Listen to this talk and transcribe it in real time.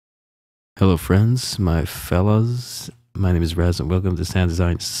Hello friends, my fellas, my name is Raz and welcome to Sound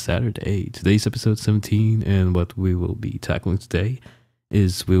Design Saturday. Today's episode 17 and what we will be tackling today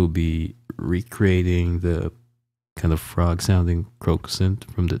is we will be recreating the kind of frog sounding croaky synth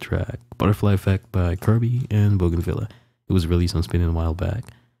from the track Butterfly Effect by Curbi and Bougenvilla. It was released on Spin a while back.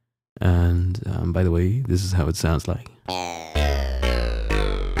 And by the way, this is how it sounds like.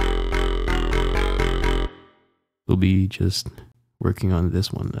 We'll be just working on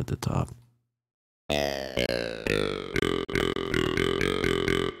this one at the top.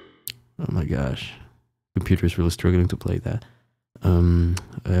 Oh my gosh, computer is really struggling to play that.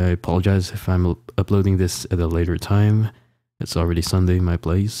 I apologize if I'm uploading this at a later time. It's already Sunday in my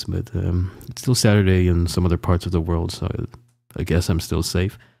place, but it's still Saturday in some other parts of the world, so I guess I'm still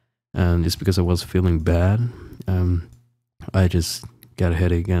safe. And just because I was feeling bad, I just got a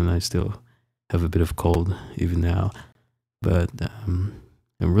headache and I still have a bit of cold even now. But I'm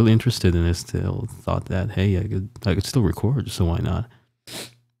really interested in it. Still thought that hey, I could still record, so why not?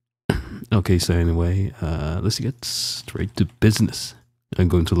 Okay, so anyway, let's get straight to business. I'm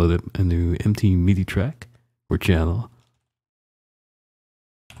going to load up a new empty MIDI track or channel.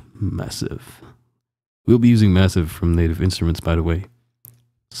 Massive. We'll be using Massive from Native Instruments, by the way.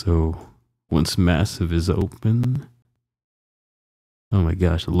 So once Massive is open, oh my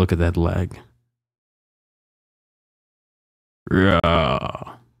gosh, look at that lag.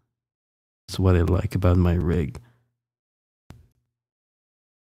 Rah. That's what I like about my rig.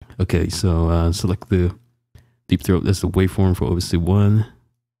 Okay, so select the deep throat as the waveform for OSC1.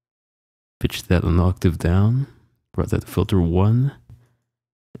 Pitch that an octave down. Brought that to filter 1.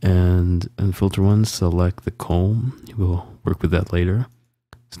 And in filter 1, select the comb. We'll work with that later.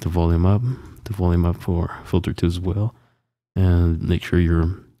 Set the volume up for filter 2 as well. And make sure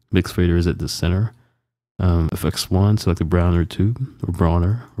your mix fader is at the center. FX1, select the browner tube, or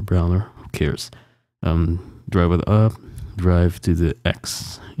browner, who cares? Drive it up, drive to the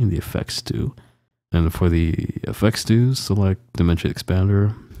X in the FX2. And for the FX2, select Dimension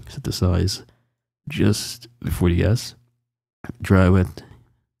Expander, set the size just before the S. Drive it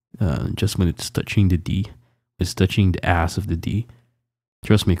just when it's touching the D. It's touching the ass of the D.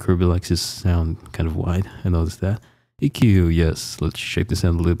 Trust me, Curbi likes his sound kind of wide. I noticed that. EQ, yes, let's shape the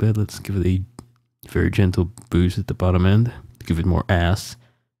sound a little bit. Let's give it a very gentle boost at the bottom end to give it more ass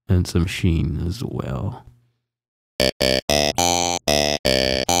and some sheen as well.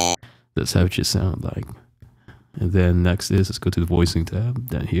 That's how it should sound like. And then next is, let's go to the voicing tab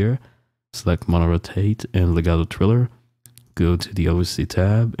down here. Select Mono Rotate and Legato Triller. Go to the OSC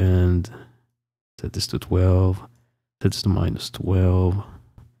tab and set this to 12. Set this to -12.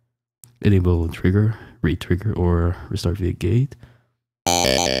 Enable trigger, re-trigger, or restart via gate.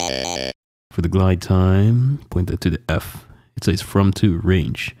 For the glide time, point that to the F. It says from to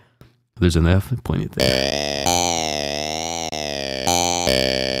range. There's an F, point it there.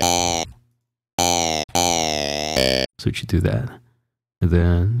 So it should do that. And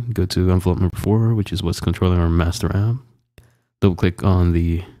then go to envelope number 4, which is what's controlling our master amp. Double click on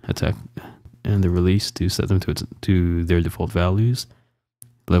the attack and the release to set them to their default values.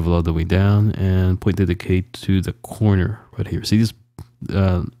 Level all the way down and point the decay to the corner right here. See this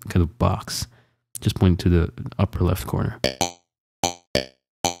kind of box? Just point to the upper left corner.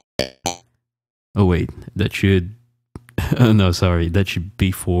 Oh wait, that should no, sorry, that should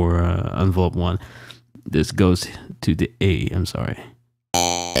be for envelope 1. This goes to the A, I'm sorry.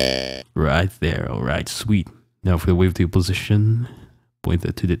 Right there, alright, sweet. Now for the wavetable position, point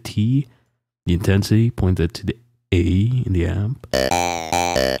that to the T. The intensity, point that to the A in the amp.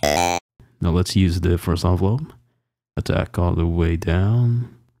 Now let's use the first envelope. Attack all the way down.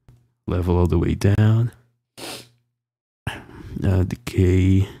 Level all the way down.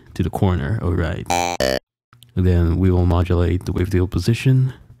 Decay to the corner, alright. And then we will modulate the wavetable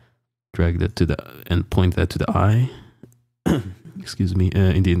position. Drag that to the, and point that to the I. Excuse me,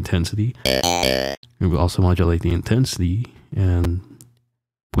 in the intensity. We will also modulate the intensity and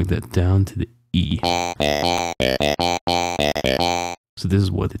point that down to the E. So this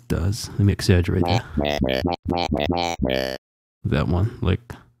is what it does. Let me exaggerate that. That one,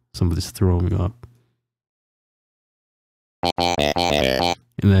 like somebody's throwing up.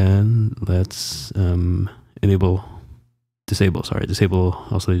 And then let's disable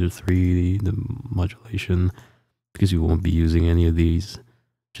oscillator 3, the modulation, because you won't be using any of these.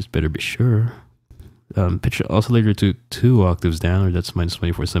 Just better be sure. Pitch the oscillator to 2 octaves down, or that's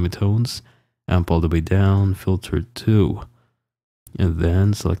 -24 semitones. Amp all the way down, filter 2. And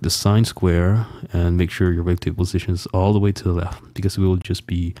then select the sine square and make sure your wavetable position is all the way to the left, because we will just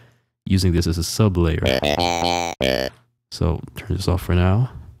be using this as a sub layer. So turn this off for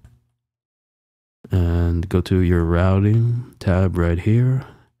now. and go to your routing tab right here.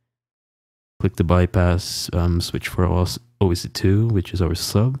 Click the bypass switch for OSC2, which is our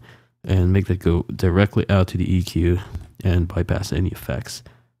sub, and make that go directly out to the EQ and bypass any effects,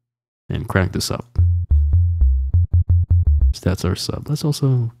 and crank this up. So that's our sub. Let's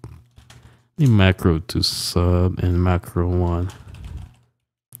also need macro to sub and macro 1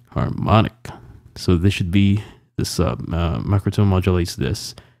 harmonic. So this should be the sub. Macrotone modulates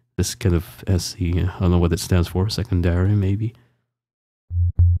this kind of SC. I don't know what it stands for. Secondary, maybe.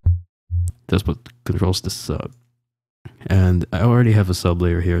 That's what controls the sub. And I already have a sub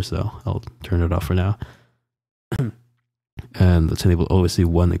layer here, so I'll turn it off for now. And let's enable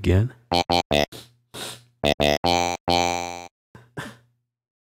OSC1 again.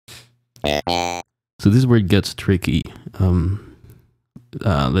 So this is where it gets tricky.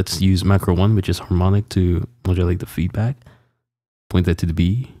 Let's use macro 1, which is harmonic, to modulate the feedback. Point that to the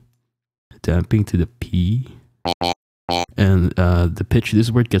B. Damping to the P. And the pitch, this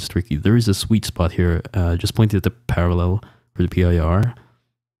is where it gets tricky. There is a sweet spot here. Just point it at the parallel for the PIR.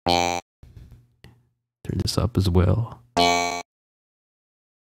 Turn this up as well.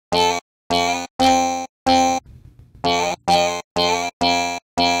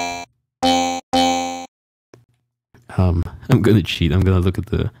 I'm gonna cheat. I'm gonna look at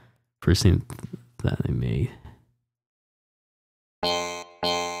the first thing that I made.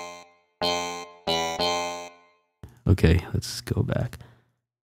 Okay, let's go back.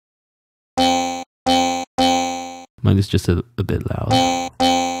 Mine is just a bit loud.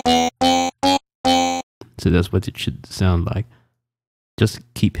 So that's what it should sound like. Just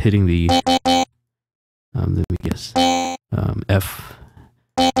keep hitting the, let me guess, F.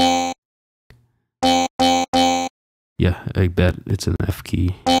 Yeah, I bet it's an F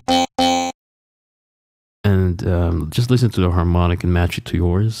key. And just listen to the harmonic and match it to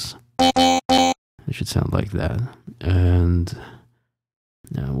yours. It should sound like that. And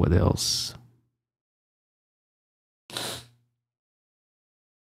what else?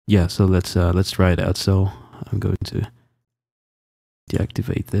 Yeah, so let's try it out. So I'm going to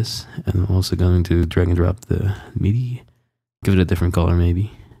deactivate this, and I'm also going to drag and drop the MIDI. Give it a different color,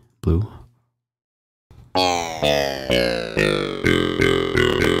 maybe blue.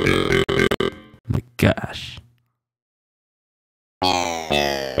 My gosh.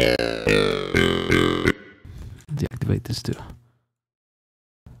 Deactivate this too.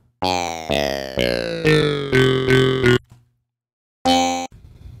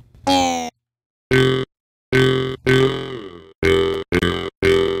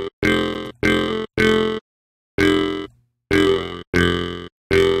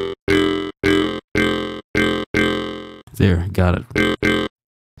 There, got it.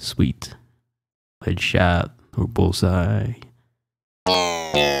 Sweet. Headshot or bullseye.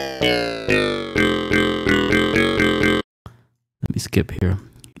 Let me skip here.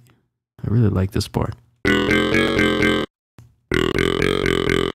 I really like this part.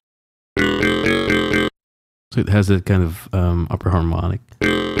 So it has a kind of upper harmonic.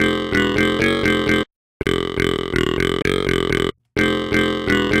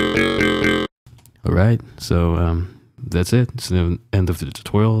 Alright, so that's it. It's the end of the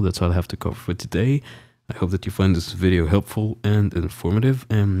tutorial. That's all I have to cover for today. I hope that you find this video helpful and informative,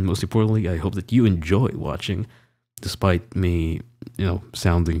 and most importantly, I hope that you enjoy watching, despite me,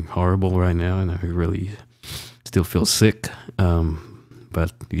 sounding horrible right now, and I really still feel sick.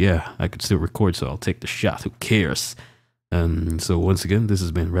 But yeah, I could still record, so I'll take the shot. Who cares? So once again, this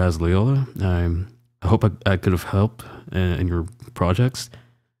has been Raz Loyola. I hope I could have helped in your projects.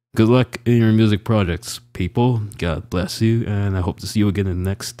 Good luck in your music projects, people. God bless you, and I hope to see you again in the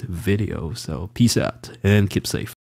next video. So peace out and keep safe.